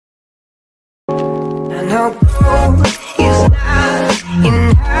her gold is not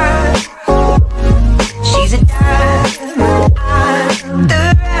in her. She's a diamond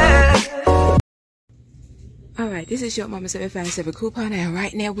under her. Alright, this is Shortmama 757 coupon, and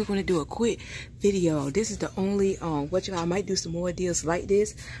right now we're going to do a quick video. This is the only I might do some more deals like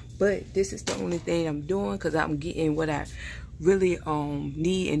this, but this is the only thing I'm doing because I'm getting what I really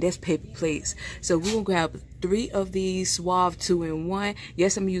need, and that's paper plates. So we're gonna grab 3 of these Suave 2-in-1.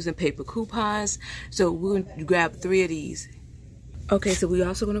 Yes, I'm using paper coupons, so we're gonna grab 3 of these. Okay, so we're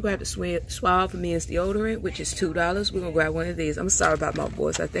also gonna grab the Suave men's deodorant, which is $2. We're gonna grab one of these. I'm sorry about my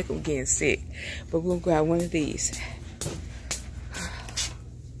voice, I think I'm getting sick, but we're gonna grab one of these.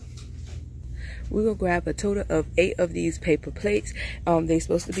 We're gonna grab a total of 8 of these paper plates. They're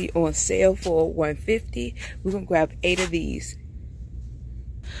supposed to be on sale for $150. We're gonna grab 8 of these.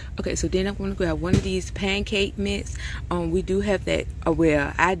 Okay, so then I'm gonna grab one of these pancake mints. We do have that.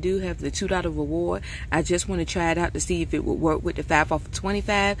 Well, I do have the $2 reward. I just want to try it out to see if it would work with the 5 off of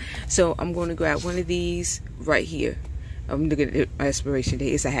 25. So I'm gonna grab one of these right here. I'm looking at the expiration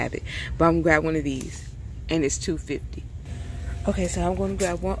date. It's a habit, but I'm gonna grab one of these, and it's $2.50. Okay, so I'm going to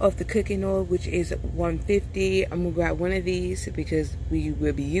grab one of the cooking oil, which is $150. I'm going to grab one of these because we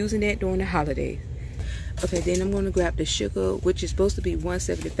will be using it during the holidays. Okay, then I'm going to grab the sugar, which is supposed to be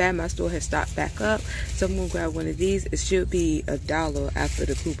 $175. My store has stocked back up, so I'm going to grab one of these. It should be $1 after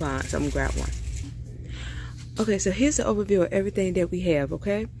the coupon, so I'm going to grab one. Okay, so here's the overview of everything that we have,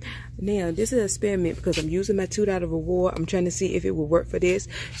 okay? Now, this is an experiment because I'm using my $2 reward. I'm trying to see if it will work for this.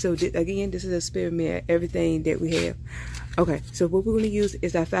 So, again, this is an experiment, everything that we have. Okay, so what we're going to use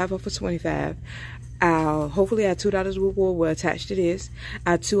is our 5 off of 25. Hopefully our $2 reward will attach to this.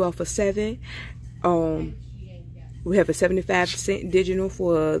 Our 2 off of 7. We have a 75% digital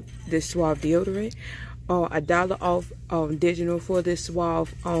for this Suave deodorant. $1 off digital for this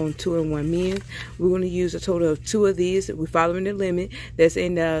Suave 2-in-1 men. We're going to use a total of 2 of these. We're following the limit that's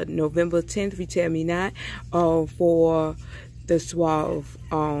in the November 10th, Retail Me Not, for the Suave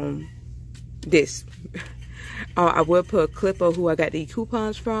this. I will put a clip of who I got the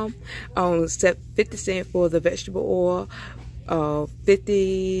coupons from. 50 cents for the vegetable oil,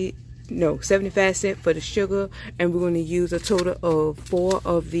 75 cents for the sugar, and we're going to use a total of 4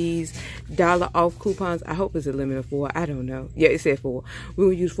 of these $1 off coupons. I hope it's a limit of 4. I don't know. Yeah, it said 4. We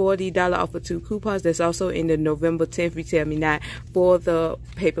will use 4 of these $1 off for 2 coupons. That's also in the November 10th Retail Me Not for the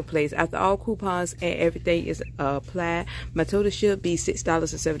paper plates. After all coupons and everything is applied, my total should be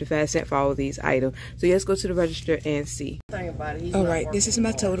 $6.75 for all of these items. So let's go to the register and see. All right, this is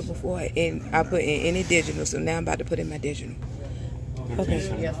my total before, and I put in any digital. So now I'm about to put in my digital. Okay.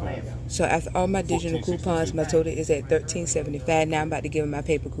 Yes, ma'am. So after all my digital coupons, my total is at $13.75. Now I'm about to give him my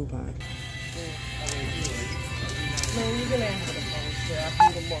paper coupon. Man, you can answer the phone, sir. I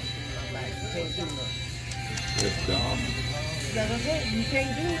pulled them up in my life. You can't do nothing. That's dumb. Like I said, you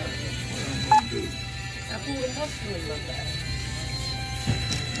can't do nothing. I pulled them up in my life.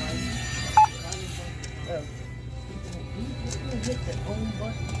 You hit the home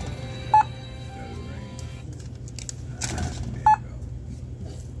button.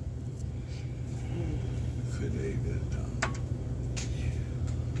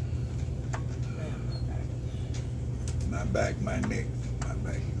 My neck.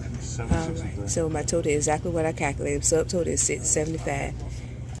 Alright, so my total is exactly what I calculated. Subtotal is $6.75.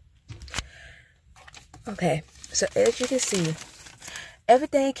 Okay, so as you can see,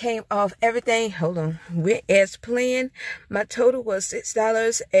 everything came off. Everything, hold on, went as planned. My total was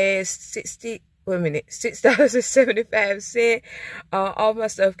 $6.75. All my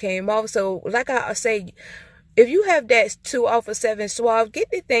stuff came off. So, like I say, if you have that 2 off of 7 Suave,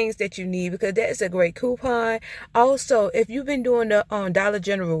 get the things that you need because that is a great coupon. Also, if you've been doing the Dollar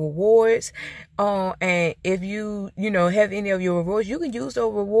General rewards, and if you have any of your rewards, you can use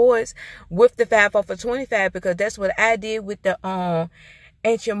those rewards with the 5 off of 25 because that's what I did with the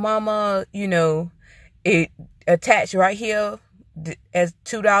Ain't Your Mama. It attached right here as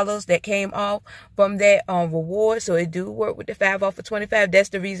 $2 that came off from that reward. So it do work with the 5 off of 25. That's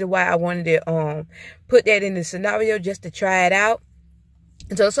the reason why I wanted to put that in the scenario, just to try it out.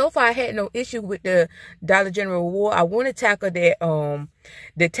 So far I had no issue with the Dollar General reward. I want to tackle that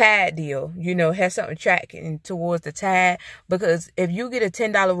the Tide deal, have something tracking towards the Tide, because if you get a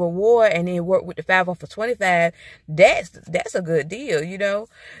 $10 reward and then work with the 5 off of 25, that's a good deal,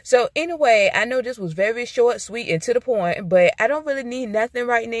 So anyway, I know this was very short, sweet, and to the point, but I don't really need nothing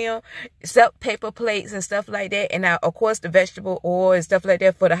right now except paper plates and stuff like that, and of course the vegetable oil and stuff like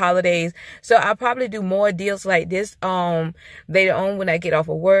that for the holidays. So I'll probably do more deals like this later on when I get off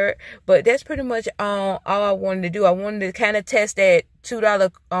of work. But that's pretty much all I wanted to do. I wanted to kind of test that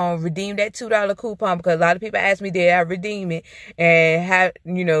 $2 redeem that $2 coupon, because a lot of people ask me, did I redeem it, and how,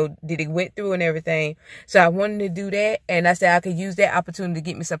 you know, did it went through and everything. So I wanted to do that, and I said I could use that opportunity to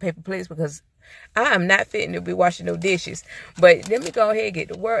get me some paper plates, because I am not fitting to be washing no dishes. But let me go ahead and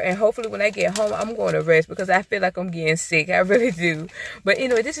get to work, and hopefully when I get home, I'm going to rest, because I feel like I'm getting sick. I really do. But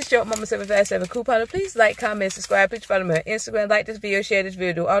anyway, this is Shortmama 757 Coupon. Please like, comment, subscribe. Please follow me on Instagram. Like this video, share this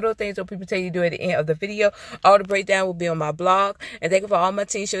video. Do all those things that people tell you to do at the end of the video. All the breakdown will be on my blog. And thank you for all my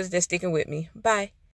teen shows that's sticking with me. Bye.